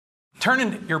Turn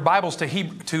in your Bibles to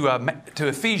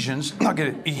Ephesians. I'll get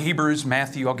it. Hebrews,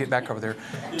 Matthew. I'll get back over there.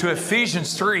 To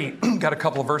Ephesians 3. Got a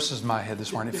couple of verses in my head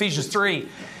this morning. Ephesians 3.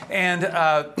 And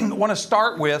I want to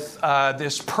start with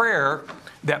this prayer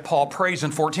that Paul prays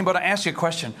in 14. But I ask you a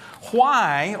question.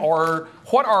 Why or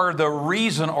what are the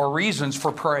reasons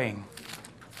for praying?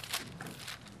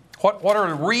 What are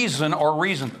the reasons?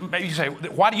 Maybe you say,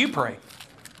 why do you pray?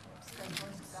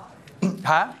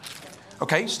 Huh?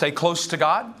 Okay, stay close to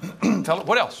God.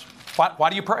 What else?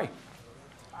 Why do you pray?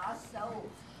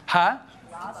 Huh?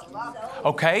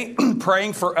 Okay,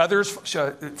 praying for others,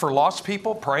 for lost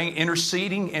people, praying,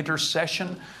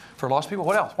 intercession for lost people.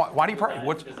 What else? Why do you pray?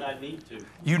 Because I need to.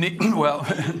 You need, well,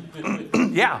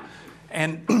 yeah.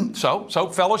 And so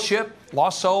fellowship,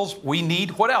 lost souls, we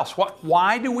need, what else?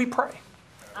 Why do we pray?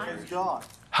 Praise God.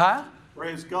 Huh?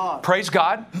 Praise God. Praise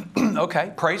God.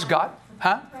 Okay, praise God.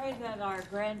 Huh? Pray that our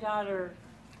granddaughter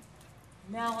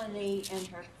Melanie and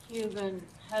her Cuban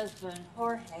husband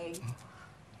Jorge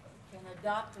can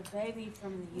adopt a baby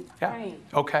from the Ukraine.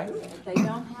 Yeah. Okay. But they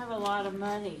don't have a lot of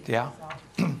money. Yeah.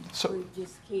 So we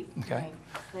just keep praying.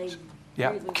 They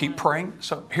yeah, really keep want praying.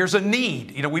 So here's a need.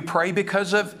 You know, we pray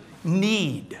because of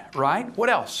need, right?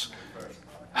 What else?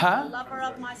 Huh? Lover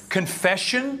of my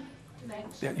Confession.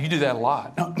 Yeah, you do that a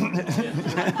lot.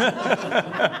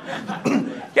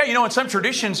 Yeah, you know, in some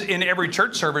traditions, in every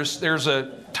church service, there's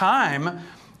a time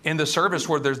in the service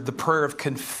where there's the prayer of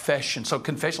confession. So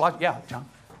confession, like, yeah, John?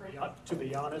 To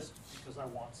be honest, because I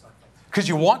want something. Because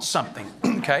you want something,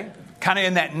 okay? Kind of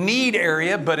in that need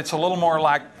area, but it's a little more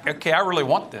like, okay, I really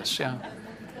want this, yeah.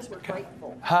 Because we're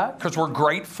grateful. Huh? Because we're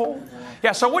grateful?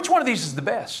 Yeah, so which one of these is the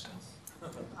best?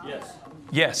 Yes.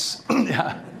 Yes.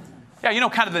 Yeah. Yeah, you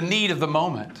know, kind of the need of the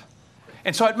moment.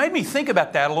 And so it made me think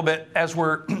about that a little bit as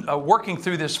we're working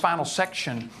through this final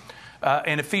section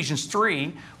in Ephesians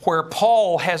 3, where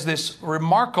Paul has this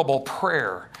remarkable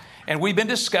prayer. And we've been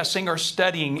discussing or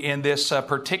studying in this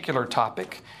particular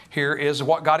topic. Here is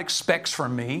what God expects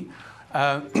from me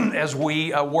as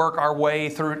we work our way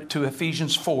through to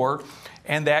Ephesians 4.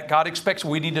 And that God expects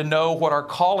we need to know what our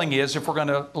calling is if we're going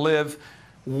to live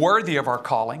worthy of our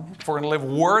calling. If we're going to live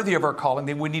worthy of our calling,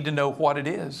 then we need to know what it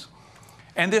is.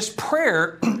 And this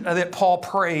prayer that Paul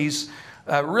prays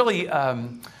really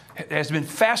has been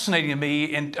fascinating to me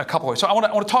in a couple of ways. So I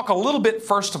want to talk a little bit,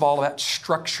 first of all, about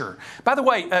structure. By the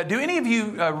way, do any of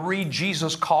you read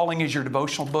Jesus Calling as your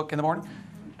devotional book in the morning?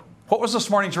 What was this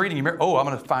morning's reading? I'm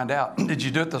going to find out. Did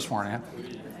you do it this morning? Huh?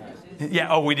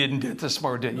 Yeah, we didn't do it this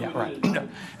morning, did you? Yeah, right.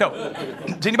 No.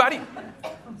 Did anybody?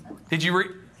 Did you read?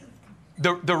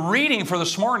 The reading for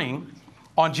this morning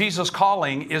on Jesus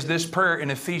Calling is this prayer in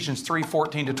Ephesians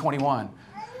 3:14 to 21.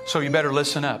 So you better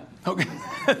listen up. Okay.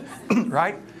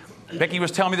 Right? Becky was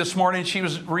telling me this morning, she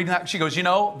was reading that. She goes, you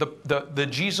know, the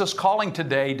Jesus Calling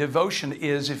today devotion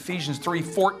is Ephesians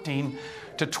 3:14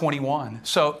 to 21.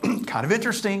 So kind of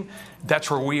interesting. That's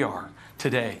where we are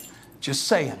today. Just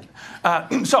saying.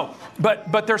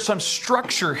 But there's some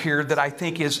structure here that I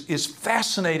think is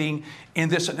fascinating in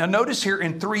this. Now notice here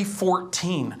in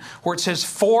 3:14 where it says,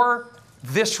 for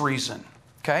this reason.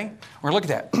 Okay? We're going to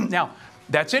look at that. Now,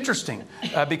 that's interesting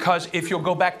because if you'll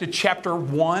go back to chapter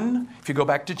 1,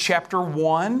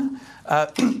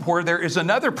 where there is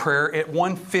another prayer at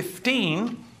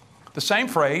 1:15, the same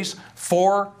phrase,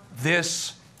 for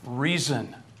this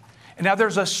reason. And now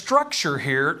there's a structure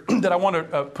here that I want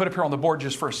to put up here on the board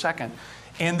just for a second.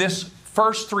 In this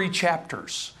first 3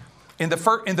 chapters, in the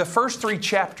first 3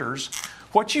 chapters,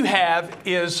 what you have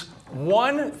is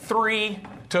 1:3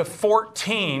 to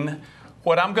 14,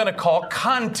 what I'm going to call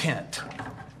content,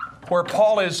 where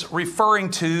Paul is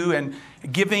referring to and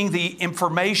giving the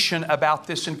information about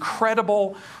this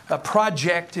incredible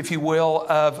project, if you will,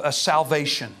 of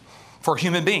salvation for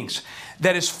human beings.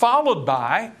 That is followed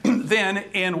by, then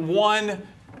in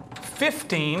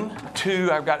 1:15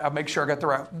 to, I'll make sure I got the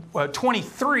right,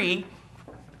 23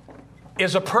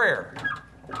 is a prayer.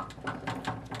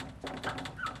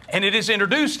 And it is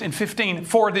introduced in 15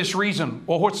 for this reason.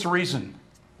 Well, what's the reason?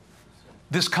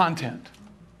 This content,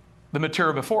 the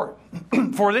material before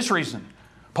it. For this reason,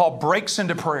 Paul breaks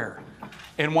into prayer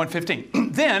in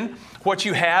 1:15. Then what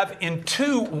you have in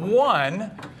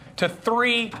 2:1 to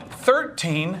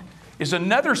 3:13 is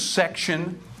another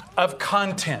section of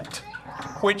content,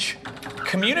 which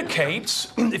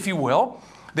communicates, if you will,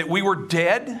 that we were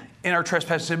dead in our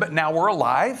trespasses, but now we're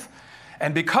alive.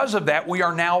 And because of that, we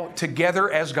are now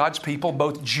together as God's people,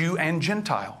 both Jew and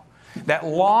Gentile. That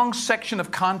long section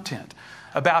of content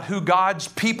about who God's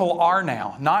people are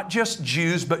now, not just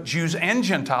Jews, but Jews and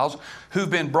Gentiles who've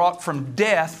been brought from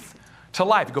death to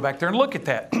life. Go back there and look at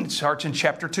that. It starts in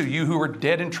chapter 2. You who were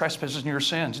dead in trespasses and your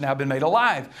sins now have been made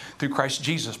alive through Christ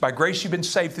Jesus. By grace you've been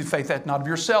saved through faith, that not of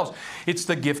yourselves. It's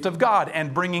the gift of God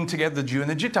and bringing together the Jew and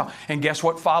the Gentile. And guess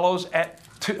what follows at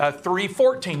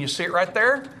 3:14? You see it right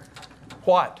there?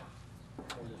 What?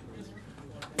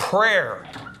 Prayer.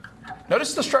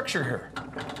 Notice the structure here.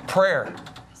 Prayer.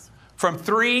 From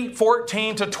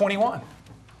 3:14 to 21.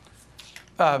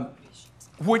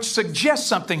 Which suggests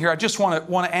something here. I just want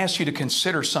to ask you to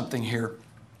consider something here.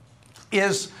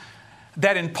 Is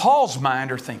that in Paul's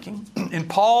mind or thinking, in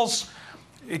Paul's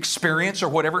experience or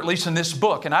whatever, at least in this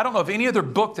book, and I don't know of any other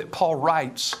book that Paul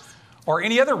writes or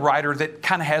any other writer that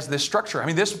kind of has this structure. I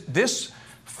mean, this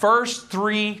first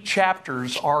 3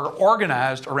 chapters are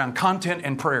organized around content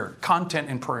and prayer. Content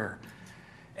and prayer.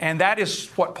 And that is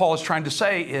what Paul is trying to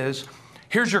say is,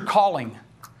 here's your calling.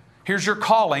 Here's your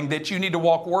calling that you need to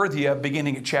walk worthy of,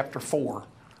 beginning at chapter 4.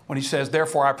 When he says,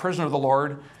 therefore, I, prisoner of the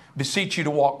Lord, beseech you to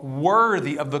walk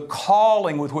worthy of the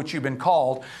calling with which you've been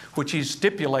called, which he's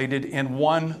stipulated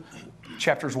in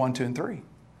chapters 1, 2, and 3.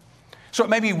 So it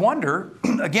made me wonder,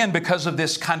 again, because of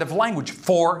this kind of language,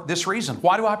 for this reason.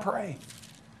 Why do I pray?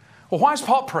 Well, why is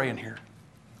Paul praying here?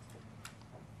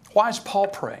 Why is Paul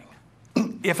praying?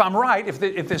 If I'm right,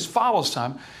 if this follows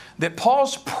some, that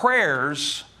Paul's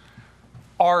prayers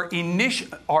are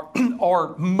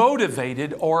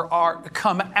motivated or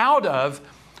come out of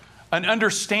an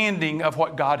understanding of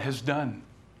what God has done.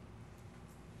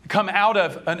 Come out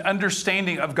of an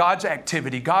understanding of God's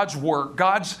activity, God's work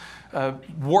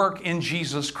in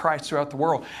Jesus Christ throughout the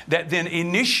world, that then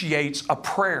initiates a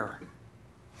prayer.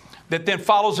 That then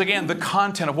follows again the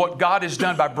content of what God has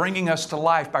done by bringing us to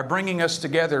life, by bringing us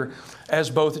together as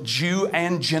both Jew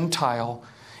and Gentile,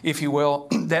 if you will,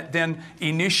 that then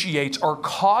initiates or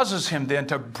causes him then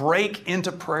to break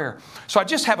into prayer. So I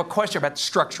just have a question about the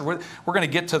structure. We're going to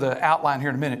get to the outline here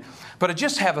in a minute. But I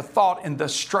just have a thought in the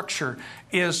structure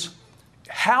is,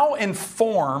 how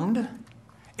informed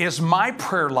is my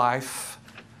prayer life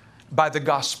by the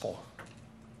gospel?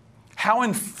 How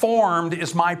informed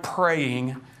is my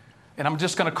praying? And I'm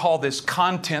just going to call this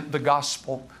content the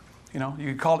gospel. You know,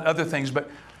 you could call it other things,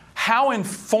 but how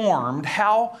informed,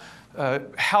 how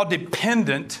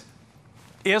dependent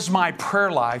is my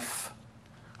prayer life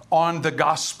on the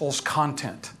gospel's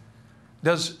content?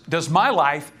 Does my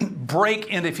life break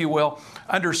in, if you will,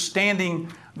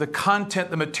 understanding the content,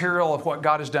 the material of what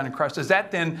God has done in Christ? Does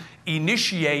that then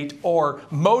initiate or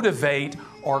motivate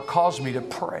or cause me to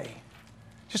pray?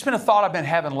 It's just been a thought I've been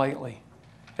having lately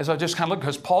as I just kind of look,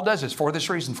 because Paul does this for this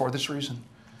reason, for this reason.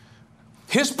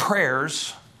 His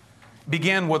prayers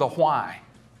begin with a why.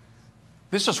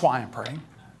 This is why I'm praying.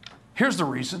 Here's the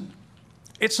reason.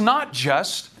 It's not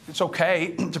just, it's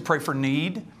okay to pray for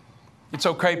need. It's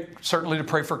okay certainly to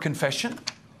pray for confession.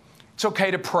 It's okay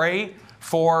to pray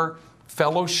for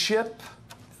fellowship.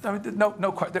 No,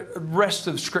 the rest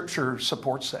of Scripture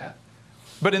supports that.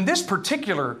 But in this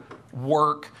particular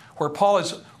work, where Paul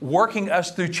is working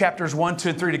us through chapters 1, 2,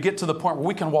 and 3 to get to the point where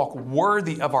we can walk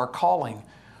worthy of our calling,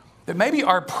 that maybe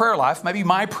our prayer life, maybe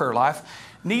my prayer life,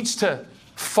 needs to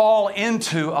fall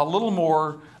into a little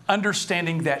more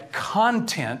understanding that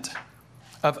content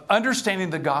of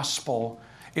understanding the gospel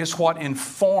is what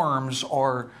informs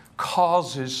or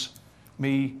causes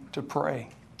me to pray.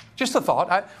 Just a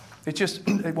thought.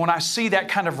 When I see that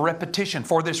kind of repetition,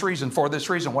 for this reason,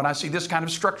 when I see this kind of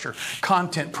structure,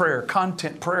 content, prayer,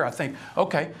 I think,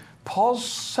 okay, Paul's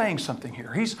saying something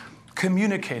here. He's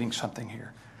communicating something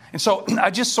here. And so I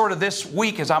just sort of this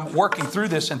week, as I'm working through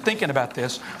this and thinking about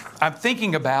this, I'm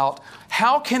thinking about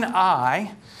how can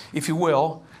I, if you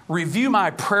will, review my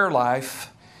prayer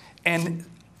life and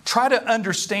try to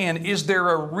understand, is there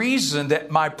a reason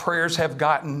that my prayers have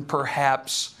gotten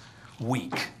perhaps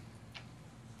weak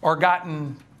or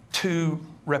gotten too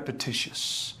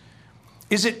repetitious?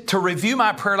 Is it to review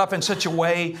my prayer life in such a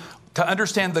way to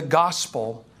understand the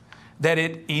gospel that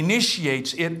it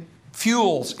initiates, it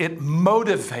fuels, it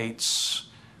motivates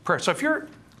prayer? So if you're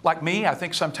like me, I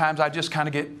think sometimes I just kind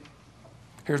of get,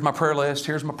 here's my prayer list,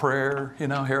 here's my prayer,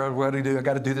 here what do I do? I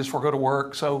got to do this before I go to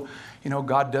work, so,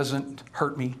 God doesn't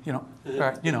hurt me,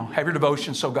 right? Have your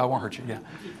devotion so God won't hurt you, yeah.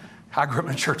 I grew up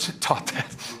in a church that taught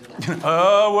that.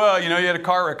 You had a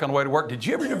car wreck on the way to work. Did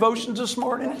you have your devotions this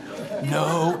morning?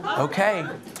 No. Okay.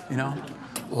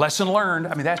 Lesson learned.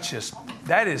 I mean,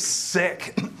 that is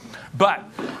sick. But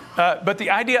the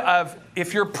idea of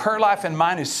if your prayer life and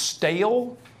mine is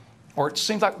stale, or it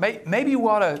seems like maybe you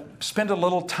ought to spend a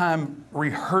little time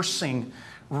rehearsing,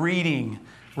 reading,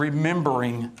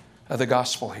 remembering the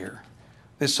gospel here.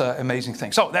 this amazing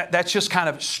thing. So that's just kind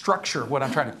of structure what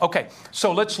I'm trying to. Okay,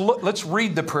 so let's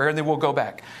read the prayer and then we'll go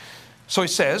back. So he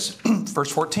says,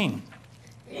 verse 14,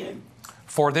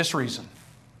 for this reason.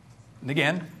 And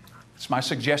again, it's my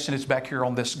suggestion, it's back here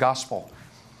on this gospel.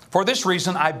 For this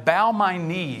reason, I bow my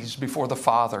knees before the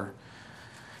Father,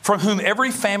 from whom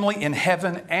every family in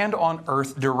heaven and on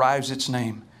earth derives its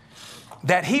name,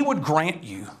 that He would grant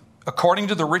you, according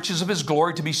to the riches of His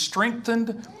glory, to be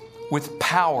strengthened with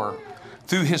power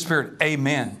through His Spirit.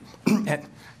 Amen.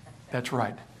 That's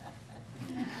right.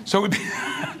 So we'd be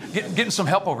getting some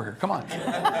help over here. Come on.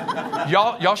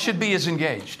 Y'all should be as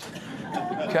engaged.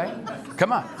 Okay?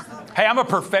 Come on. Hey, I'm a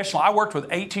professional. I worked with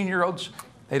 18-year-olds.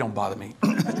 They don't bother me.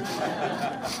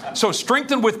 So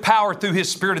strengthened with power through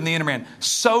His Spirit in the inner man,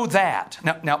 so that.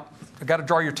 Now I've got to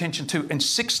draw your attention to, in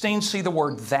 16, see the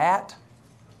word that.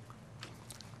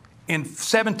 In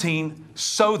 17,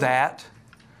 so that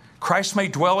Christ may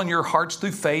dwell in your hearts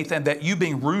through faith, and that you,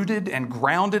 being rooted and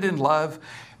grounded in love,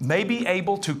 may be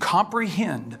able to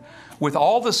comprehend with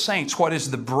all the saints what is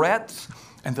the breadth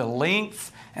and the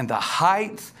length and the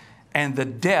height and the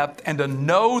depth, and to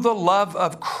know the love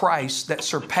of Christ that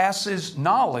surpasses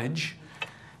knowledge,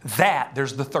 that,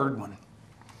 there's the third one,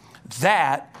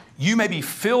 that you may be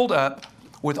filled up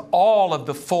with all of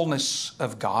the fullness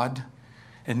of God.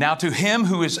 And now to Him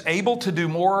who is able to do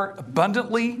more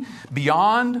abundantly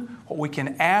beyond what we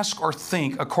can ask or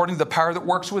think, according to the power that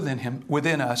works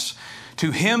within us,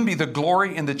 to Him be the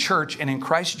glory in the church and in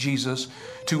Christ Jesus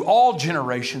to all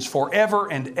generations forever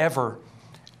and ever.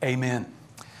 Amen.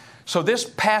 So this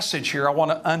passage here, I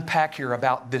want to unpack here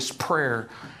about this prayer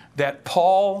that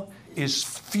Paul is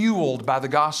fueled by the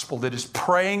gospel, that is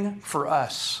praying for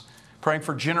us, praying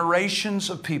for generations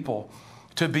of people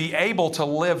to be able to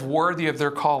live worthy of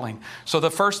their calling. So the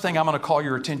first thing I'm going to call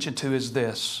your attention to is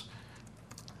this,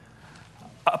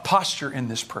 a posture in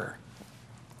this prayer.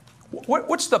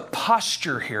 What's the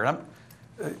posture here?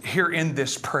 Here in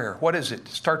this prayer. What is it? It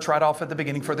starts right off at the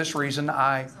beginning. For this reason,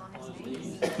 I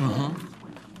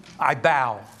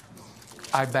bow.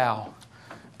 I bow.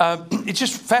 It's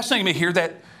just fascinating to me here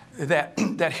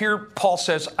that here Paul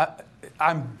says,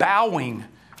 I'm bowing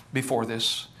before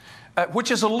this, which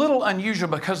is a little unusual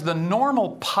because the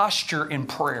normal posture in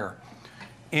prayer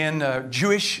in the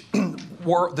Jewish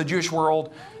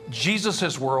world,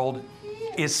 Jesus' world,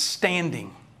 is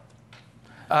standing.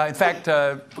 In fact,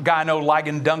 a guy I know,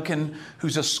 Ligon Duncan,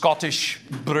 who's a Scottish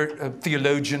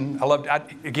theologian.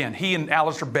 Again, he and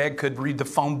Alistair Begg could read the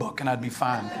phone book and I'd be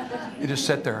fine. You just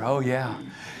sit there, oh yeah.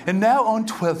 And now on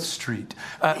 12th Street.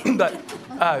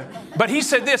 But he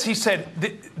said this,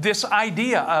 this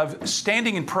idea of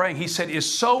standing and praying, he said,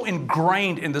 is so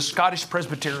ingrained in the Scottish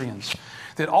Presbyterians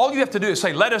that all you have to do is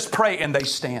say, let us pray, and they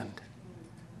stand.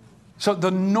 So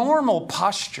the normal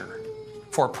posture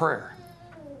for prayer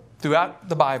throughout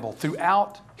the Bible,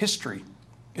 throughout history,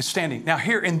 is standing. Now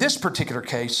here in this particular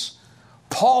case,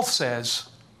 Paul says,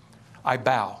 I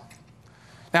bow.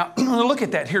 Now look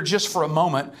at that here just for a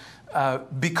moment,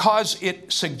 because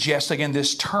it suggests, again,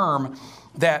 this term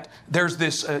that there's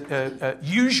this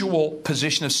usual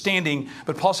position of standing,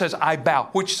 but Paul says, I bow,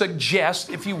 which suggests,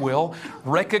 if you will,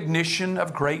 recognition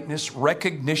of greatness,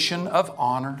 recognition of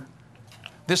honor.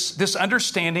 This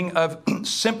understanding of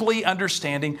simply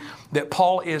understanding that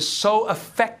Paul is so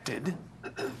affected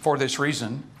for this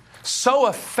reason, so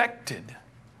affected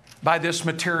by this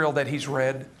material that he's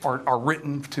read or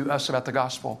written to us about the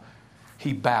gospel,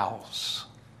 he bows.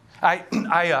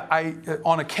 I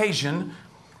on occasion,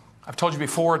 I've told you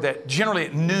before that generally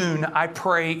at noon I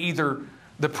pray either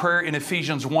the prayer in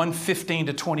Ephesians 1:15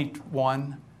 to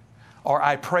 21, or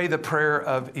I pray the prayer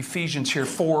of Ephesians here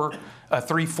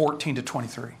 3:14 to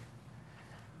 23.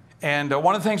 And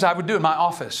one of the things I would do in my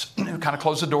office, kind of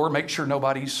close the door, make sure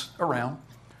nobody's around,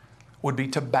 would be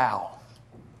to bow,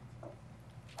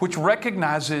 which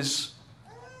recognizes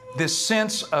this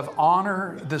sense of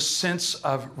honor, this sense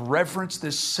of reverence,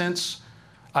 this sense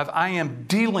of I am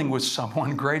dealing with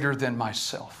someone greater than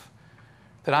myself,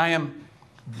 that I am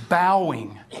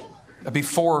bowing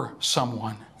before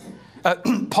someone.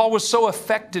 Paul was so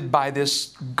affected by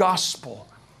this gospel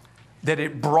that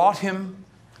it brought him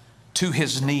to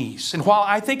his knees. And while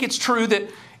I think it's true that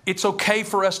it's okay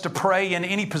for us to pray in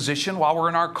any position, while we're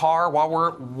in our car, while we're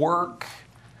at work,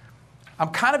 I'm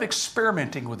kind of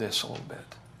experimenting with this a little bit.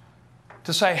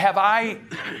 To say, have I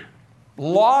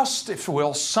lost, if you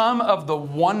will, some of the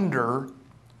wonder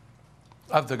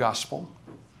of the gospel?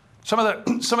 Some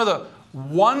of the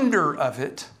wonder of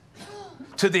it,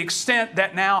 to the extent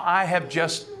that now I have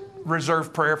just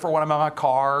reserved prayer for when I'm in my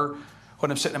car, when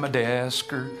I'm sitting at my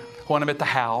desk, or when I'm at the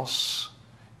house.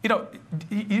 You know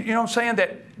what I'm saying?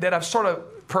 That I've sort of,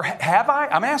 have I?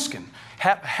 I'm asking.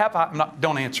 Have I?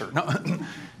 Don't answer. No.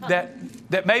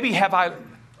 that maybe have I,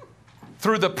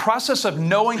 through the process of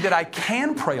knowing that I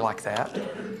can pray like that,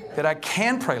 that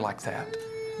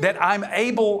I'm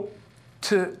able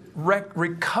to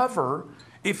recover,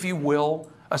 if you will,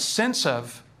 a sense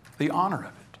of the honor of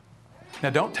it. Now,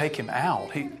 don't take him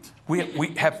out.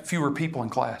 We have fewer people in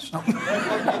class. No.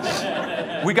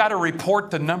 We got to report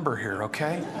the number here,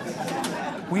 okay?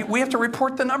 We have to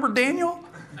report the number, Daniel?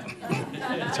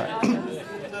 That's right.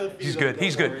 He's good.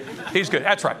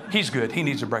 That's right. He's good. He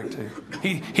needs a break too.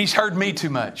 He's heard me too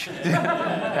much.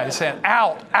 Yeah, he's saying,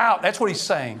 out. That's what he's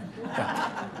saying.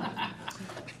 Yeah.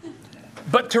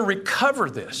 But to recover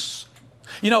this,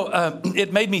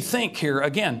 it made me think here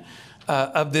again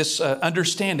of this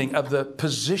understanding of the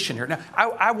position here. Now,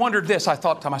 I wondered this. I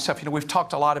thought to myself, we've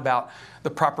talked a lot about the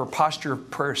proper posture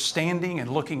of prayer, standing and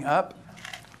looking up.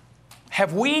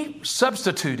 Have we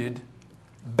substituted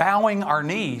bowing our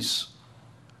knees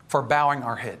for bowing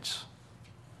our heads?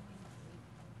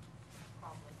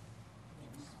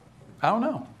 I don't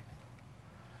know.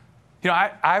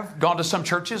 I've gone to some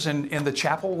churches, and in the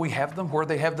chapel we have them where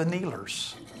they have the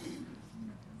kneelers.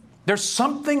 There's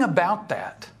something about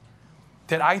that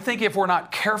I think if we're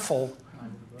not careful,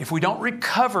 if we don't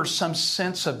recover some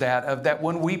sense of that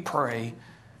when we pray,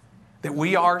 that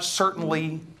we are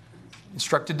certainly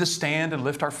instructed to stand and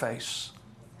lift our face,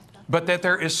 but that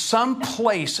there is some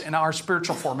place in our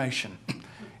spiritual formation,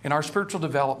 in our spiritual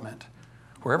development,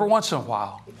 where every once in a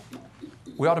while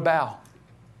we ought to bow.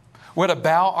 We ought to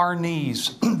bow our knees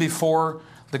before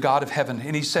the God of heaven.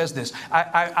 And he says this.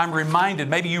 I'm reminded,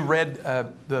 maybe you read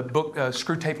the book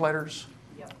Screw Tape Letters,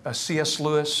 C.S.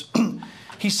 Lewis.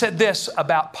 He said this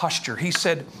about posture. He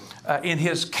said in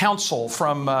his counsel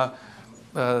from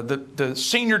the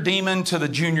senior demon to the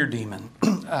junior demon,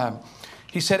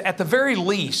 he said, at the very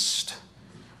least,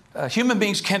 human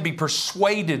beings can be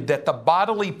persuaded that the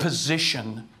bodily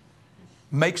position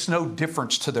makes no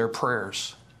difference to their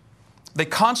prayers. They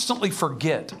constantly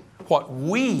forget what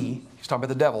he's talking about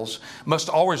the devils, must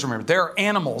always remember. They're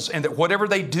animals, and that whatever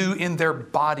they do in their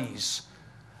bodies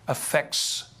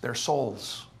affects their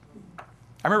souls.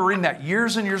 I remember reading that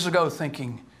years and years ago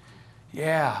thinking,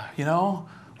 what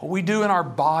we do in our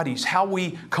bodies, how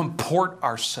we comport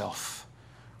ourselves,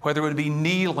 whether it would be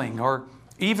kneeling or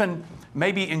even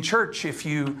maybe in church, if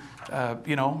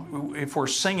if we're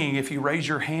singing, if you raise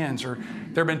your hands, or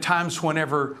there have been times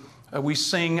whenever we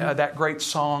sing that great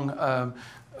song,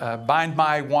 bind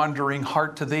my wandering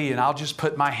heart to thee, and I'll just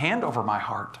put my hand over my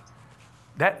heart.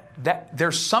 That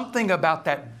there's something about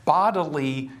that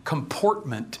bodily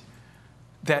comportment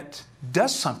that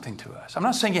does something to us. I'm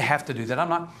not saying you have to do that.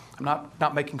 I'm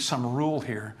not making some rule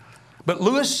here. But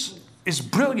Lewis is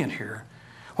brilliant here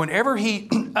whenever he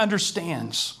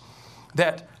understands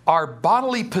that our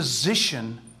bodily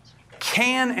position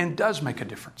can and does make a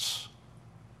difference.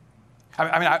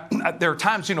 There are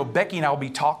times, Becky and I will be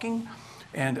talking,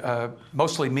 and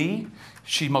mostly me,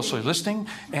 she mostly listening,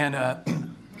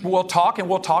 and we'll talk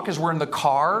as we're in the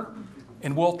car,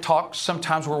 and we'll talk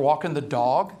sometimes we're walking the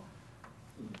dog.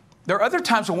 There are other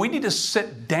times when we need to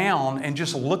sit down and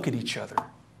just look at each other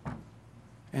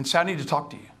and say, I need to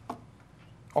talk to you,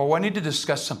 or I need to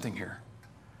discuss something here.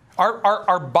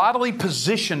 Our bodily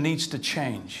position needs to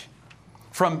change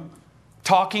from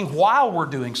talking while we're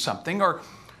doing something or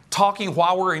talking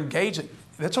while we're engaged.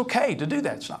 That's okay to do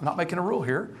that. I'm not making a rule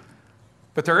here.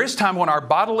 But there is time when our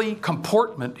bodily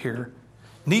comportment here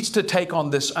needs to take on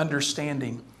this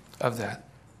understanding of that.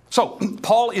 So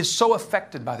Paul is so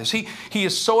affected by this. He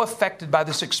is so affected by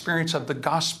this experience of the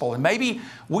gospel. And maybe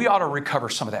we ought to recover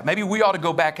some of that. Maybe we ought to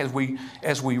go back as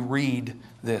we read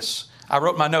this. I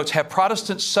wrote in my notes, have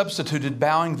Protestants substituted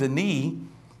bowing the knee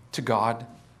to God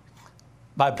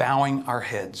by bowing our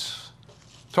heads?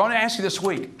 So I want to ask you this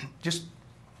week, just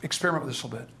experiment with this a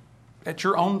little bit. At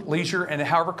your own leisure and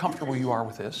however comfortable you are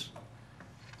with this,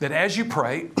 that as you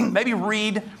pray, maybe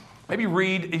read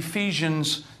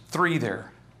Ephesians 3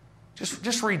 there.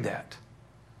 Just read that.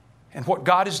 And what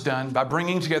God has done by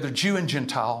bringing together Jew and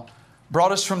Gentile,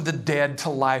 brought us from the dead to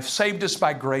life, saved us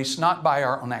by grace, not by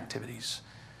our own activities.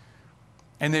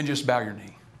 And then just bow your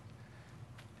knee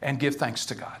and give thanks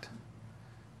to God.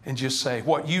 And just say,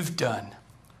 what you've done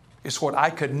is what I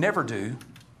could never do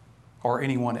or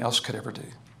anyone else could ever do.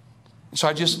 So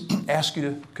I just ask you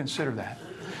to consider that.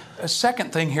 A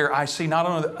second thing here, I see not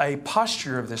only a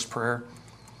posture of this prayer,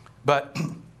 but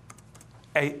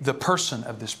the person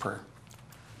of this prayer.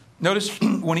 Notice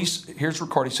when here's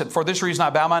recorded, he said, for this reason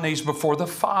I bow my knees before the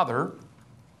Father,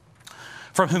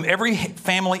 from whom every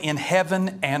family in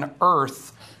heaven and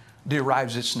earth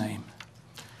derives its name.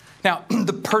 Now,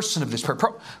 the person of this prayer,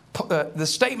 the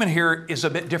statement here is a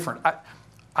bit different.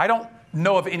 I don't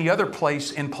know of any other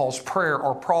place in Paul's prayer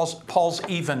or Paul's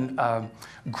even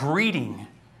greeting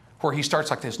where he starts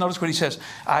like this. Notice what he says.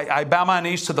 I bow my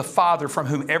knees to the Father from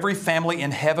whom every family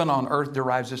in heaven on earth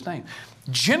derives its name.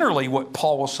 Generally, what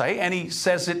Paul will say, and he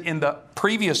says it in the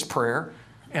previous prayer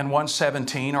in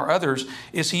 1:17 or others,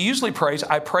 is he usually prays,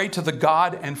 I pray to the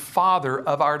God and Father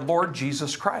of our Lord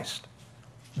Jesus Christ.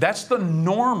 That's the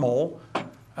normal,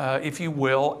 if you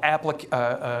will,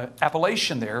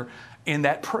 appellation there in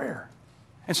that prayer.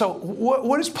 And so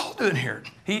what is Paul doing here?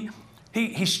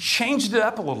 He's changed it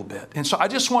up a little bit. And so I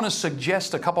just want to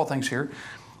suggest a couple of things here.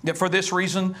 That for this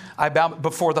reason, I bow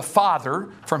before the Father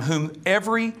from whom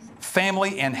every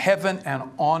family in heaven and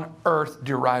on earth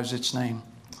derives its name.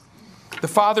 The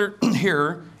Father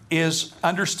here is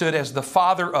understood as the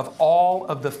Father of all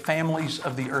of the families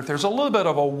of the earth. There's a little bit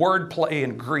of a word play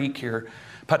in Greek here.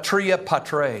 Patria,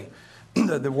 patre.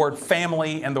 The word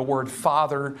family and the word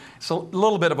father. It's a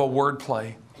little bit of a word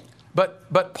play.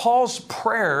 But Paul's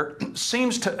prayer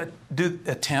seems to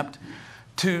attempt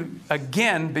to,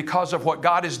 again, because of what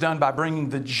God has done by bringing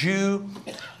the Jew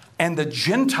and the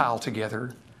Gentile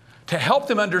together, to help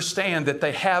them understand that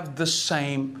they have the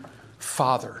same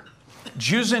Father.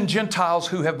 Jews and Gentiles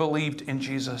who have believed in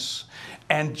Jesus,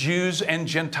 and Jews and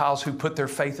Gentiles who put their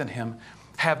faith in Him,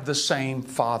 have the same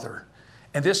Father.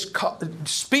 And this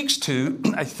speaks to,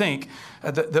 I think,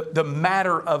 the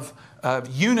matter of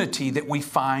unity that we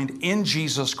find in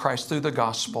Jesus Christ through the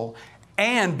gospel,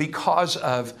 and because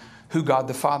of who God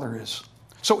the Father is.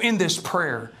 So in this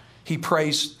prayer, he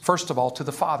prays, first of all, to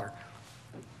the Father.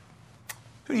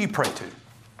 Who do you pray to?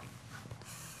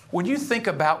 When you think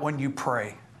about when you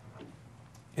pray,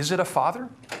 is it a father?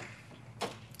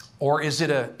 Or is it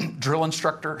a drill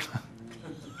instructor?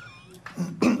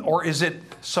 Or is it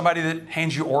somebody that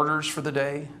hands you orders for the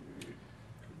day?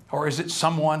 Or is it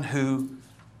someone who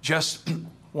just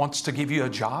wants to give you a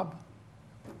job?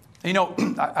 You know,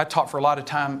 I taught for a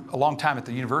long time at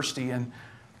the university, and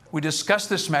we discussed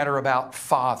this matter about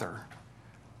father.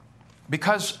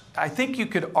 Because I think you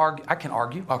could argue, I can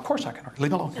argue, of course I can argue,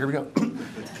 leave me alone, here we go.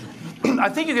 I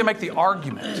think you can make the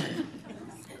argument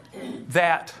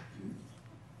that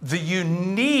the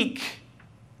unique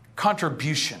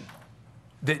contribution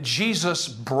that Jesus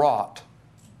brought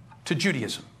to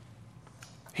Judaism,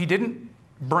 he didn't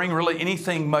bring really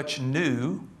anything much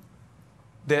new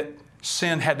that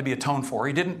sin had to be atoned for.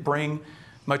 He didn't bring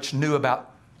much new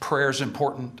about prayers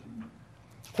important.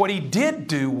 What he did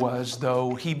do was,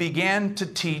 though, he began to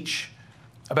teach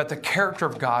about the character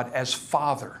of God as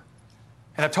Father.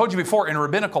 And I've told you before, in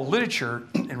rabbinical literature,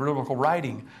 in rabbinical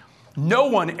writing, no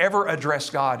one ever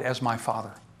addressed God as my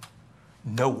Father.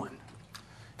 No one.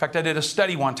 In fact, I did a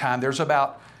study one time. There's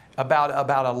about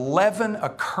 11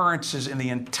 occurrences in the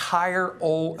entire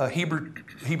old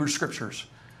Hebrew Scriptures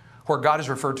where God is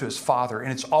referred to as Father,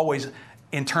 and it's always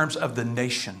in terms of the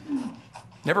nation,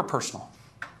 never personal.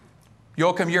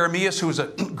 Joachim Jeremias, who was a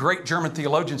great German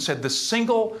theologian, said the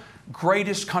single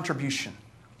greatest contribution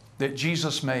that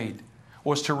Jesus made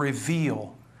was to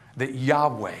reveal that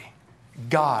Yahweh,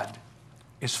 God,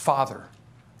 is Father,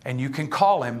 and you can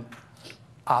call Him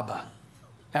Abba.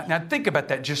 Now think about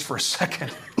that just for a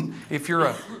second. If you're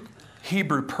a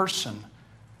Hebrew person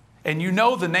and you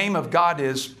know the name of God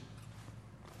is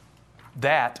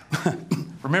that,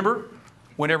 remember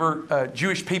whenever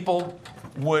Jewish people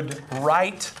would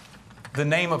write the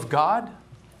name of God,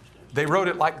 they wrote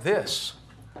it like this.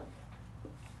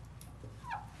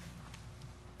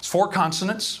 It's 4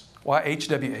 consonants,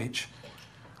 YHWH,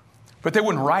 but they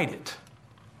wouldn't write it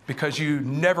because you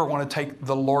never want to take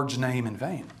the Lord's name in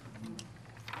vain.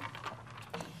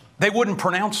 They wouldn't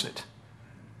pronounce it.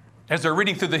 As they're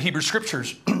reading through the Hebrew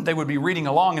Scriptures, they would be reading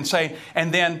along and say,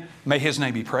 and then, may His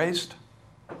name be praised.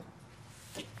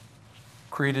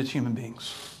 Created human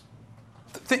beings.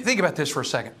 Think about this for a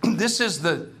second. This is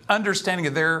the understanding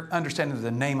of their understanding of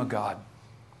the name of God,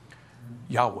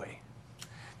 Yahweh.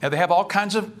 Now, they have all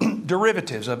kinds of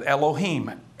derivatives of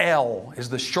Elohim. El is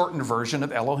the shortened version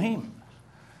of Elohim.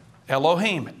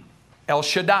 Elohim, El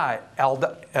Shaddai,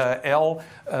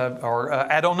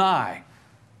 Adonai.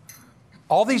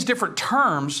 All these different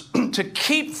terms to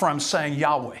keep from saying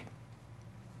Yahweh.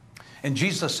 And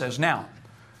Jesus says, now,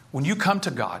 when you come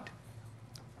to God,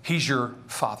 He's your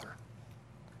Father.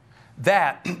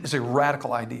 That is a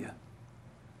radical idea.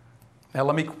 Now,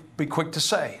 let me be quick to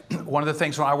say, one of the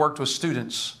things when I worked with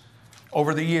students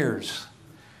over the years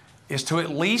is to at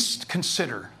least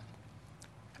consider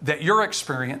that your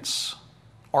experience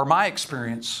or my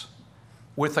experience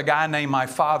with a guy named my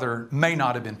father may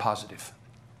not have been positive.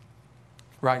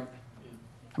 Right?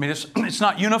 I mean, it's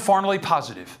not uniformly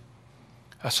positive.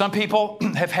 Some people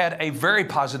have had a very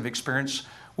positive experience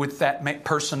with that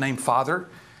person named father,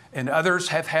 and others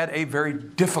have had a very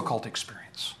difficult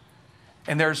experience.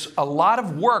 And there's a lot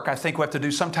of work I think we have to do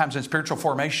sometimes in spiritual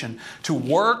formation to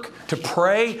work, to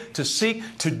pray, to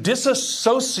seek, to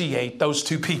disassociate those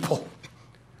two people.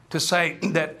 To say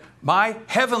that my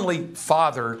heavenly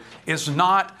Father is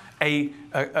not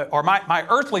or my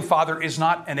earthly father is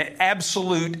not an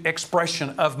absolute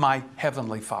expression of my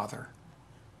heavenly Father.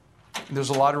 And there's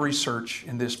a lot of research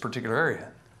in this particular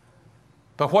area.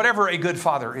 But whatever a good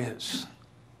father is,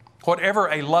 whatever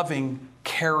a loving,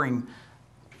 caring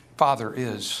Father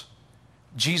is,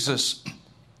 Jesus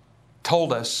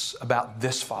told us about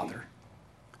this Father.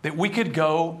 That we could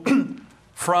go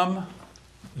from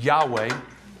Yahweh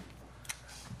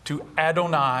to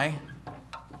Adonai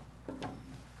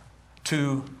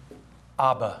to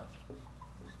Abba.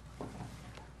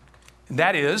 And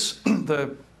that is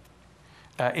in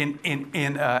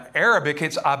Arabic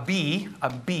it's abi.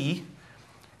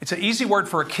 It's an easy word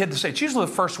for a kid to say. It's usually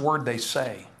the first word they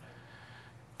say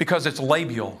because it's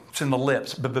labial. It's in the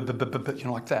lips,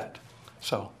 like that.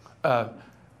 So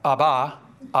Abba,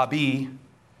 abi,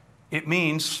 it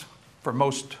means, for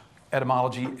most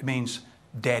etymology, it means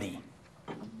daddy.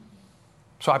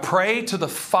 So I pray to the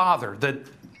Father,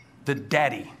 the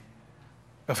daddy,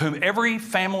 of whom every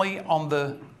family on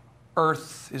the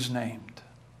earth is named.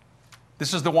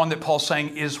 This is the one that Paul's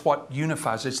saying is what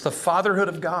unifies. It's the fatherhood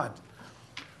of God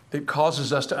that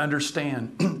causes us to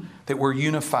understand that we're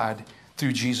unified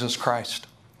through Jesus Christ.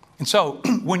 And so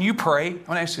when you pray, I want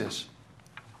to ask you this.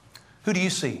 Who do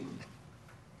you see?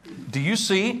 Do you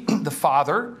see the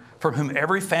Father from whom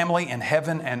every family in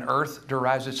heaven and earth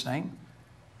derives its name?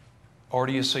 Or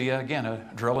do you see, again,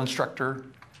 a drill instructor,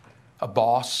 a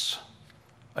boss,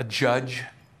 a judge?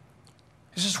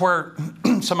 This is where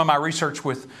some of my research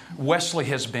with Wesley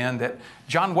has been, that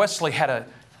John Wesley had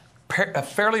a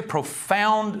fairly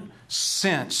profound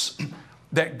sense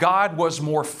that God was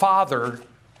more father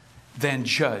than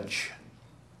judge.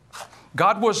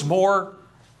 God was more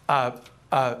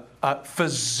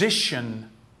physician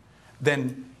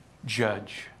than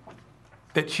judge.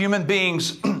 That human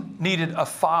beings needed a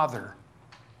father.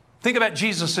 Think about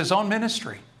Jesus' own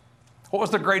ministry. What was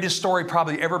the greatest story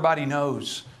probably everybody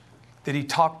knows that he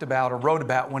talked about or wrote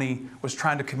about when he was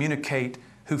trying to communicate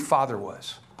who Father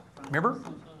was? Remember?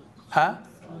 Huh?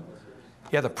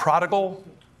 Yeah, the prodigal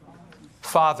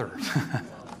father.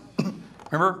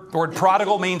 Remember? The word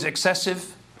prodigal means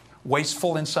excessive,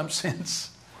 wasteful in some sense.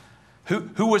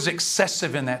 Who was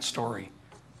excessive in that story?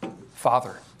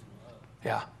 Father.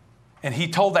 Yeah. And he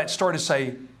told that story to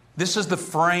say, this is the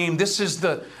frame, this is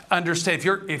the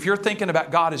understanding. If you're thinking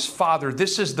about God as Father,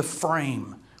 this is the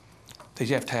frame that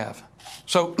you have to have.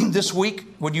 So this week,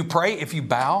 would you pray if you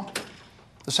bow?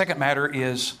 The second matter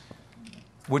is,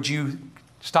 would you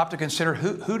stop to consider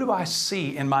who do I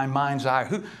see in my mind's eye?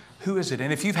 Who is it?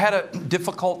 And if you've had a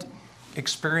difficult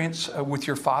experience with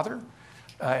your father,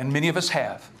 and many of us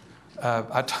have,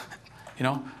 I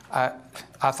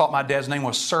thought my dad's name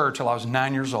was Sir till I was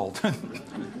 9 years old.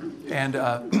 And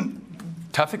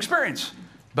tough experience,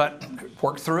 but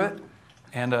worked through it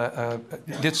and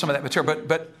did some of that material.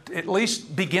 But at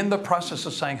least begin the process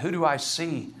of saying, who do I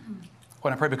see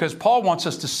when I pray? Because Paul wants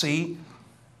us to see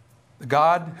the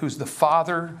God who's the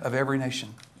Father of every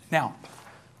nation. Now,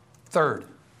 third,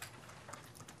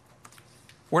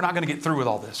 we're not going to get through with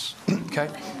all this, okay?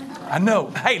 I know.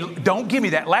 Hey, don't give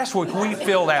me that. Last week we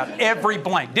filled out every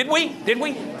blank. Did we?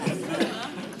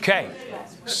 Okay.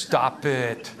 Stop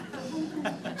it.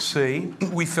 See,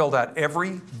 we filled out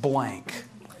every blank.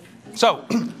 So,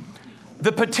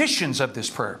 the petitions of this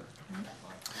prayer.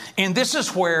 And this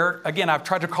is where, again, I've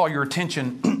tried to call your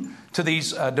attention to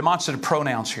these demonstrative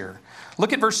pronouns here.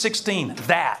 Look at verse 16,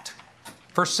 that.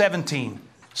 Verse 17,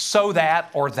 so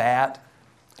that or that.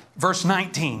 Verse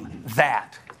 19,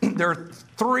 that. There are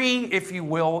three, if you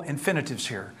will, infinitives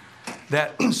here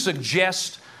that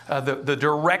suggest the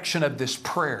direction of this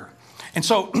prayer. And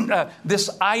so this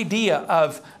idea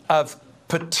of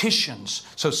petitions,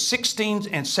 so 16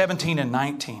 and 17 and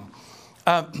 19.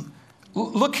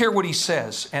 Look here what he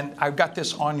says, and I've got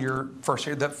this on your first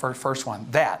here, the first one.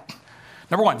 That,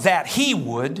 number one, that he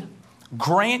would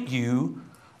grant you,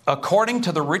 according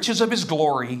to the riches of his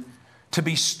glory, to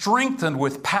be strengthened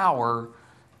with power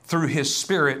through his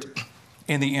Spirit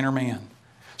in the inner man.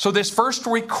 So this first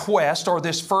request or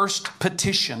this first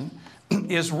petition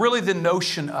is really the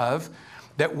notion of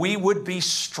that we would be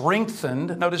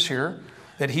strengthened, notice here,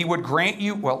 that he would grant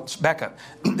you, well, let's back up,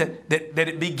 that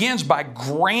it begins by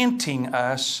granting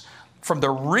us from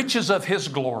the riches of his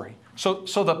glory. So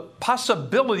the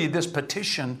possibility of this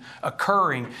petition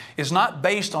occurring is not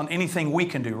based on anything we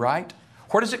can do, right?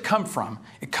 Where does it come from?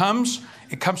 It comes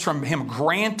from him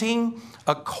granting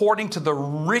according to the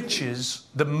riches,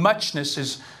 the muchness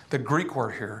is the Greek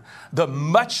word here, the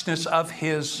muchness of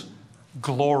his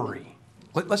glory.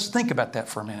 Let's think about that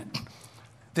for a minute.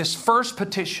 This first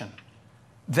petition,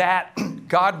 that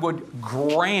God would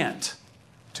grant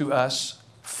to us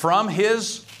from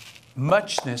his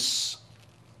muchness,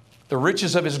 the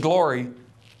riches of his glory,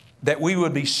 that we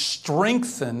would be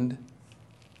strengthened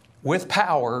with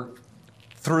power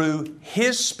through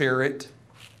his Spirit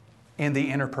in the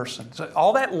inner person. So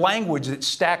all that language that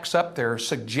stacks up there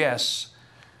suggests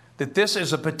that this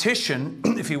is a petition,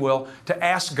 if you will, to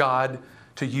ask God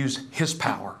to use his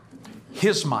power,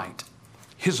 his might,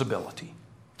 his ability.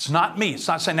 It's not me. It's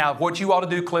not saying, now, what you ought to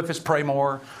do, Cliff, is pray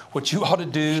more. What you ought to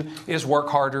do is work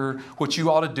harder. What you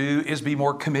ought to do is be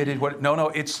more committed. No,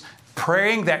 it's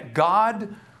praying that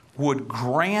God would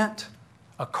grant,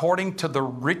 according to the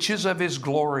riches of his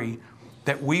glory,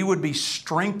 that we would be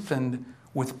strengthened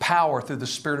with power through the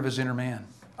Spirit of his inner man,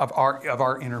 of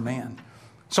our inner man.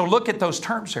 So look at those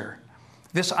terms here.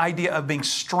 This idea of being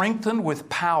strengthened with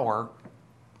power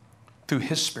through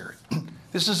his Spirit.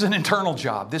 This is an internal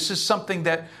job. This is something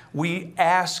that we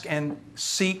ask and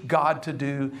seek God to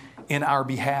do in our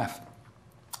behalf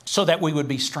so that we would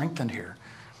be strengthened here.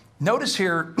 Notice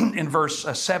here in verse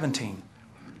 17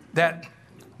 that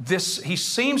he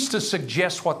seems to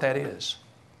suggest what that is.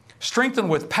 Strengthened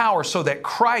with power so that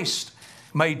Christ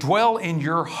may dwell in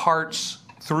your hearts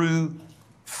through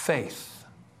faith.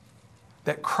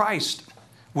 That Christ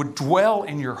would dwell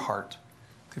in your heart.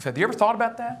 Have you ever thought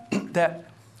about that? That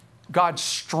God's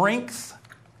strength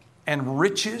and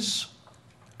riches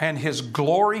and his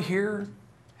glory here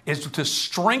is to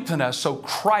strengthen us so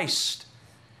Christ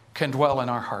can dwell in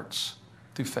our hearts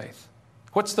through faith.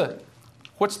 What's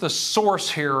the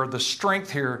source here, or the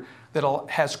strength here that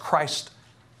has Christ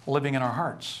living in our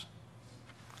hearts?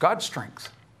 God's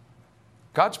strength,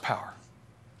 God's power,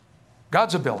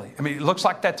 God's ability. I mean, it looks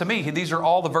like that to me. These are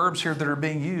all the verbs here that are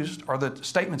being used, or the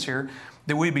statements here,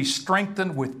 that we be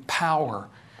strengthened with power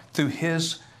through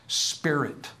his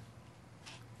Spirit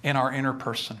in our inner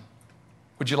person.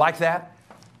 Would you like that?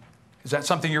 Is that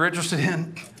something you're interested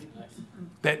in?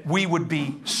 That we would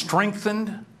be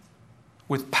strengthened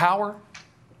with power?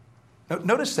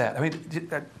 Notice that. I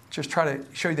mean, just try to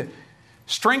show you that.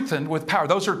 Strengthened with power.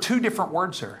 Those are two different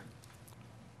words there.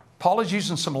 Paul is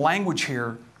using some language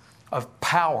here of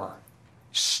power.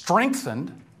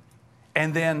 Strengthened,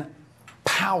 and then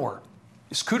power.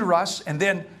 Skouteros, and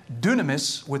then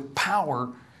dunamis, with power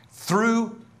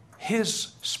through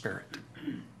his Spirit.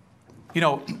 You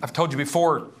know, I've told you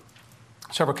before,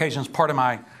 several occasions, part of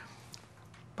my,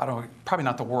 I don't know, probably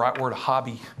not the right word,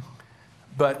 hobby,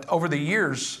 but over the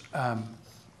years,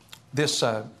 this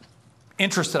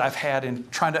interest that I've had in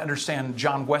trying to understand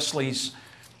John Wesley's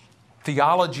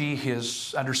theology,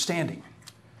 his understanding.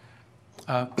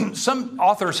 Some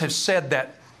authors have said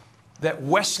that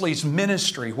Wesley's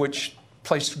ministry, which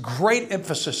placed great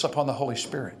emphasis upon the Holy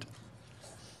Spirit,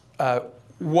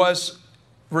 was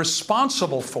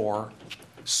responsible for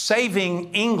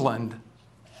saving England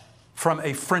from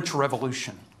a French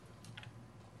Revolution.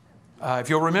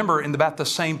 If you'll remember, in about the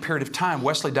same period of time,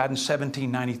 Wesley died in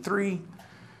 1793,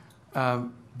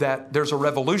 that there's a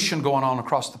revolution going on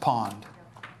across the pond.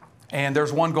 And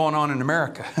there's one going on in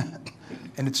America.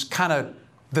 And it's kind of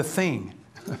the thing.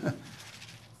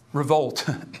 Revolt.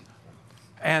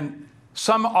 And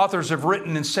some authors have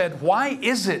written and said, why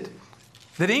is it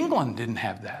that England didn't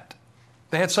have that?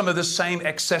 They had some of the same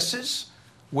excesses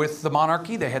with the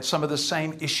monarchy. They had some of the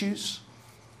same issues.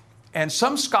 And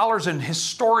some scholars and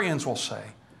historians will say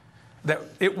that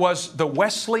it was the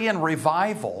Wesleyan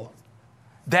revival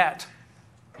that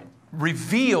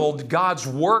revealed God's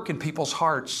work in people's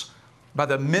hearts by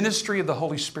the ministry of the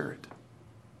Holy Spirit.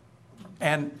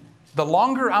 And the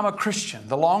longer I'm a Christian,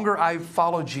 the longer I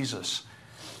follow Jesus,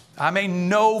 I may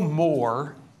know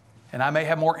more and I may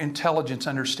have more intelligence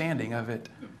understanding of it,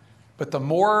 but the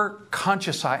more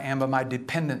conscious I am of my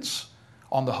dependence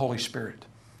on the Holy Spirit.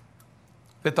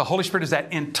 That the Holy Spirit is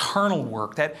that internal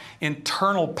work, that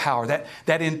internal power,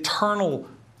 that internal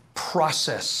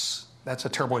process. That's a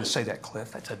terrible way to say that,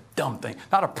 Cliff. That's a dumb thing.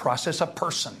 Not a process, a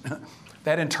person.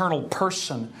 That internal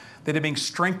person that is being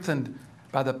strengthened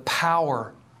by the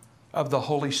power of the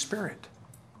Holy Spirit.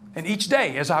 And each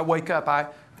day as I wake up, I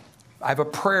have a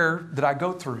prayer that I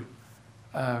go through.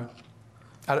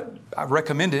 I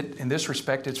recommend it in this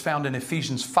respect. It's found in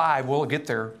Ephesians 5. We'll get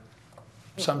there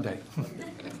someday.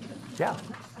 Yeah.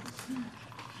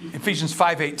 Ephesians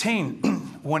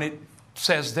 5:18, when it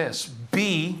says this,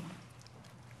 being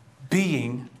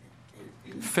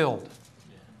filled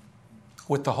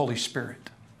with the Holy Spirit.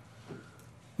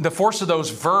 The force of those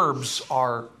verbs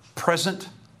are present,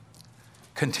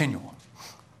 continual.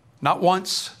 Not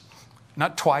once,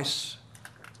 not twice,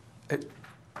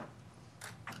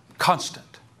 constant.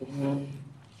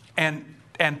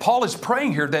 And Paul is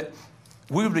praying here that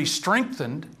we would be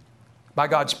strengthened by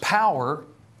God's power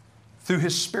through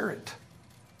His Spirit.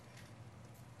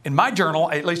 In my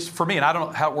journal, at least for me, and I don't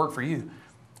know how it worked for you,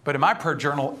 but in my prayer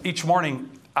journal, each morning,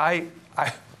 I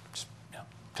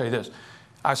tell you this.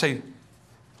 I say,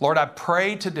 Lord, I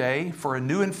pray today for a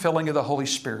new infilling of the Holy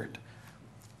Spirit,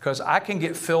 because I can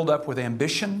get filled up with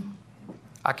ambition.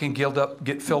 I can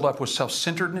get filled up with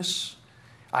self-centeredness.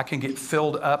 I can get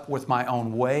filled up with my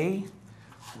own way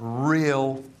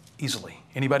real easily.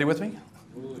 Anybody with me?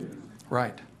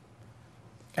 Right.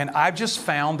 And I've just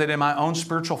found that in my own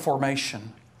spiritual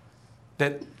formation,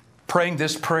 that praying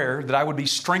this prayer, that I would be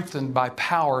strengthened by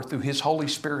power through His Holy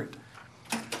Spirit,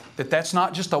 that's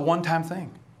not just a one-time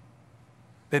thing.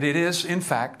 That it is, in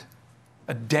fact,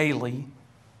 a daily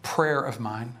prayer of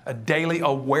mine, a daily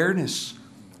awareness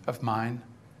of mine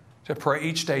to pray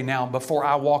each day. Now, before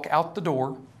I walk out the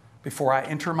door, before I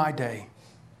enter my day,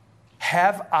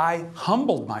 have I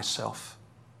humbled myself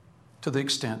to the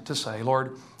extent to say,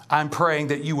 Lord, I'm praying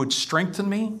that you would strengthen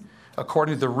me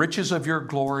according to the riches of your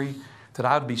glory, that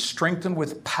I would be strengthened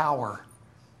with power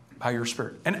by your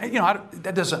Spirit. And,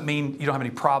 that doesn't mean you don't have any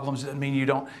problems. It doesn't mean you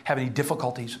don't have any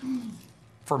difficulties.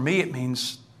 For me, it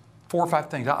means 4 or 5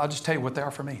 things. I'll just tell you what they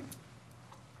are for me.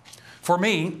 For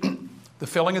me, the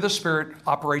filling of the Spirit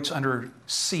operates under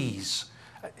C's.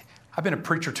 I've been a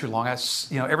preacher too long.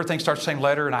 Everything starts the same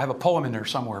letter, and I have a poem in there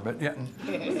somewhere. But yeah.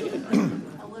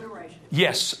 Alliteration.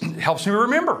 Yes, it helps me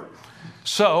remember.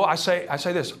 So I say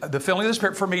this. The filling of the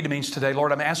Spirit for me means today,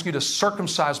 Lord, I'm asking you to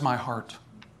circumcise my heart.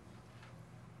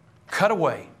 Cut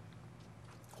away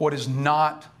what is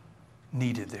not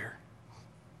needed there.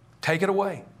 Take it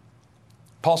away.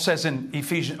 Paul says in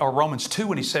Romans 2,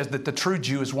 when he says that the true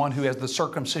Jew is one who has the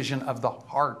circumcision of the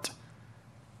heart.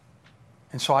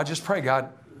 And so I just pray, God,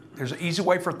 there's an easy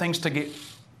way for things to get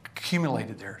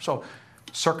accumulated there. So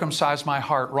circumcise my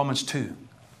heart, Romans 2,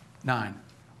 9.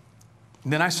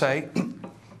 And then I say,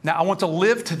 now I want to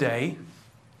live today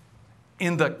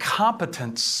in the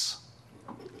competence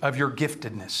of your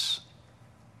giftedness.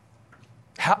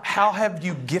 How have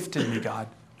you gifted me, God?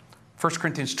 1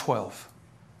 Corinthians 12.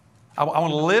 I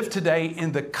want to live today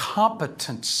in the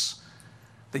competence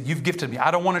that you've gifted me.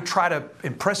 I don't want to try to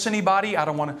impress anybody. I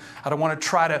don't want to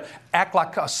try to act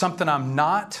like something I'm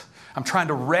not. I'm trying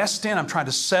to rest in. I'm trying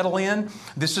to settle in.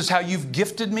 This is how you've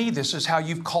gifted me. This is how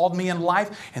you've called me in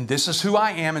life. And this is who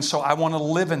I am. And so I want to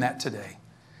live in that today.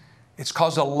 It's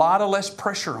caused a lot of less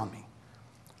pressure on me.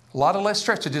 A lot of less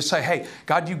stress to just say, hey,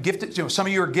 God, you gifted. Some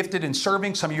of you are gifted in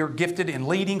serving. Some of you are gifted in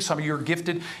leading. Some of you are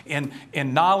gifted in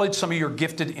knowledge. Some of you are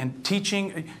gifted in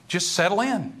teaching. Just settle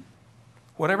in.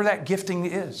 Whatever that gifting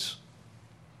is.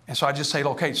 And so I just say,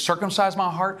 okay, circumcise my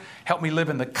heart. Help me live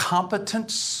in the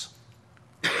competence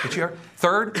that you are.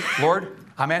 Third, Lord,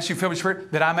 I'm asking you to fill me with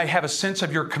Spirit that I may have a sense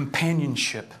of your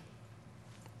companionship.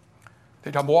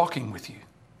 That I'm walking with you.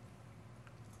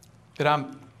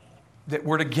 That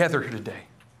we're together here today.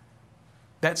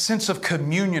 That sense of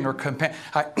communion or companion.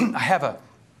 I have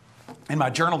in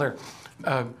my journal there,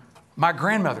 my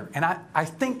grandmother, and I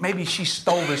think maybe she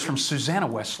stole this from Susanna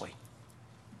Wesley.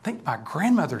 I think my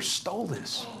grandmother stole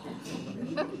this.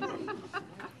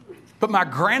 But my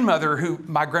grandfather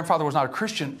was not a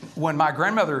Christian. When my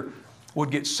grandmother would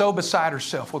get so beside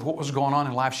herself with what was going on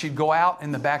in life, she'd go out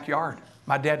in the backyard.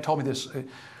 My dad told me this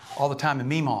all the time in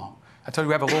Meemaw. I told you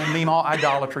we have a little Meemaw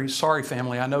idolatry. Sorry,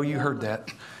 family, I know you heard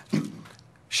that.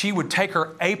 She would take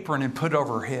her apron and put it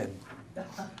over her head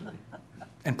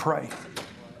and pray.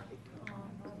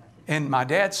 And my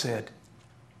dad said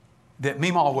that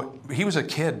Meemaw, he was a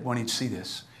kid when he'd see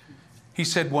this. He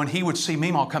said when he would see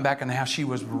Meemaw come back in the house, she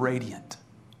was radiant.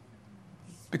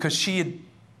 Because she had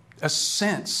a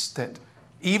sense that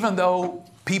even though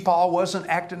Peepaw wasn't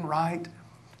acting right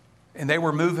and they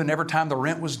were moving every time the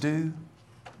rent was due,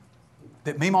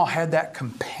 that Meemaw had that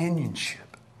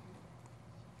companionship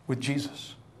with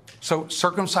Jesus. So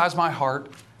circumcise my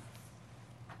heart.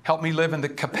 Help me live in the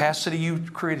capacity you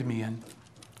created me in.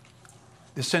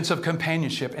 The sense of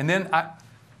companionship. And then I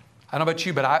don't know about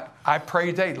you, but I pray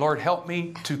today, Lord, help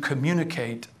me to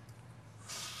communicate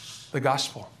the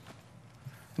gospel.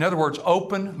 In other words,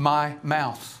 open my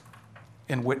mouth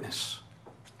in witness.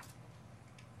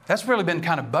 That's really been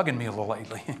kind of bugging me a little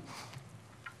lately.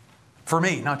 For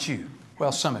me, not you.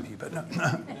 Well, some of you, but no.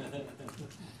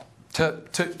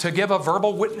 To give a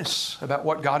verbal witness about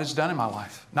what God has done in my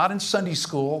life. Not in Sunday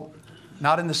school,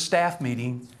 not in the staff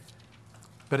meeting,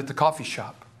 but at the coffee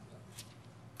shop.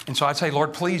 And so I'd say,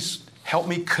 Lord, please help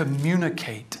me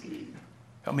communicate.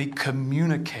 Help me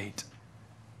communicate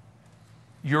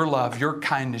your love, your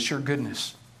kindness, your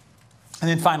goodness. And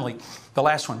then finally, the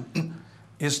last one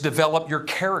is develop your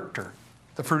character,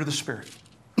 the fruit of the Spirit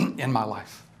in my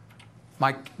life.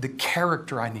 The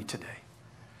character I need today.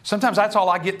 Sometimes that's all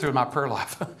I get through in my prayer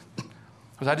life.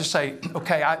 Because I just say,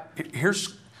 okay,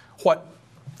 here's what,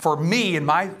 for me, in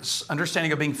my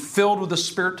understanding of being filled with the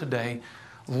Spirit today,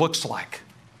 looks like.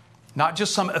 Not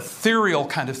just some ethereal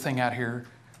kind of thing out here,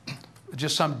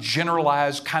 just some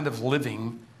generalized kind of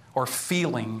living or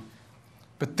feeling.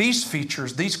 But these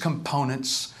features, these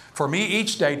components, for me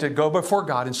each day to go before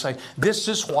God and say, this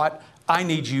is what I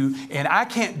need you, and I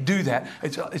can't do that.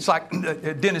 It's like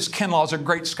Dennis Kinlaw is a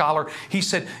great scholar. He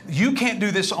said, you can't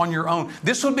do this on your own.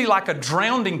 This would be like a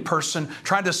drowning person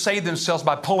trying to save themselves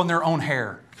by pulling their own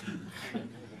hair.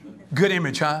 Good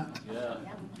image, huh?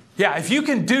 Yeah, if you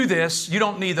can do this, you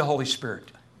don't need the Holy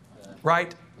Spirit,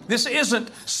 right? This isn't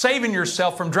saving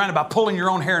yourself from drowning by pulling your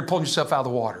own hair and pulling yourself out of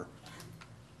the water.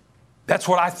 That's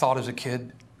what I thought as a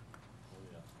kid.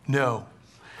 No,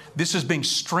 this is being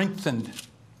strengthened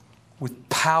with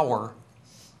power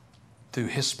through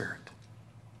His Spirit.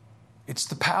 It's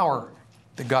the power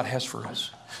that God has for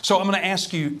us. So I'm going to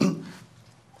ask you,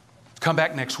 come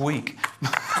back next week.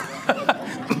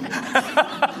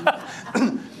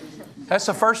 That's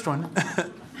the first one.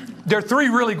 There are 3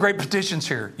 really great petitions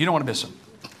here. You don't want to miss them.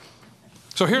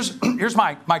 So here's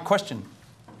my question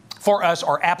for us,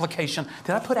 our application.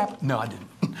 Did I put no, I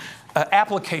didn't.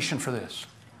 Application for this.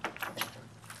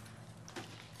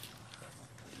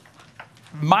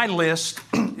 My list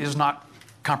is not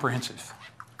comprehensive.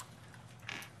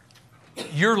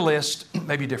 Your list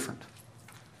may be different.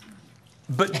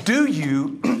 But do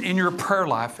you, in your prayer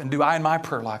life, and do I in my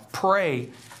prayer life, pray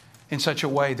in such a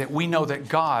way that we know that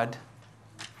God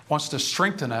wants to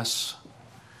strengthen us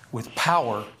with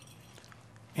power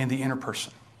in the inner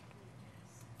person?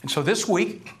 And so this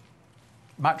week,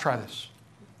 you might try this.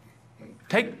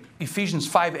 Take Ephesians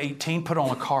 5:18, put it on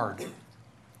a card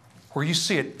where you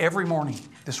see it every morning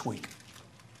this week.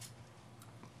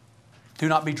 Do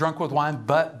not be drunk with wine,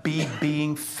 but be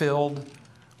being filled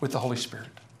with the Holy Spirit.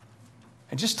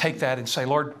 And just take that and say,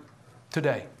 Lord,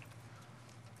 today,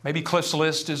 maybe Cliff's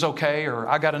list is okay, or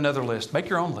I got another list. Make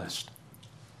your own list.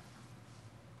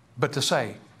 But to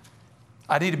say,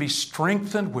 I need to be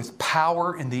strengthened with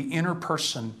power in the inner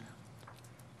person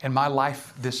in my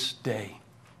life this day.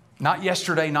 Not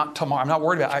yesterday, not tomorrow. I'm not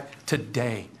worried about it.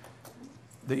 Today,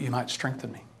 that you might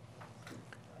strengthen me.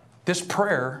 This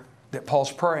prayer that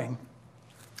Paul's praying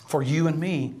for you and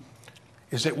me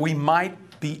is that we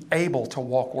might be able to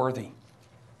walk worthy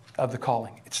of the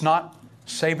calling. It's not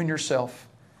saving yourself.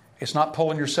 It's not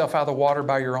pulling yourself out of the water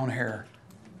by your own hair.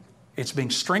 It's being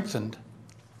strengthened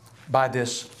by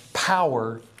this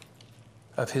power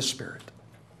of His Spirit.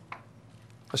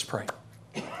 Let's pray.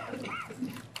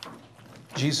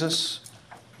 Jesus,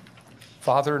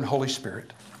 Father, and Holy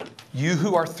Spirit, you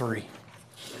who are 3,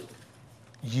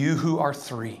 you who are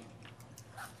 3,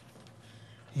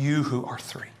 you who are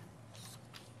 3,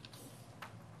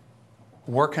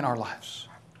 work in our lives.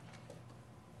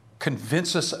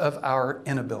 Convince us of our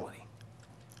inability.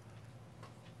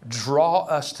 Draw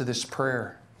us to this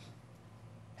prayer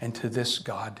and to this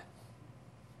God.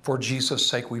 For Jesus'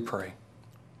 sake we pray.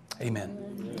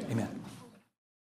 Amen. Amen.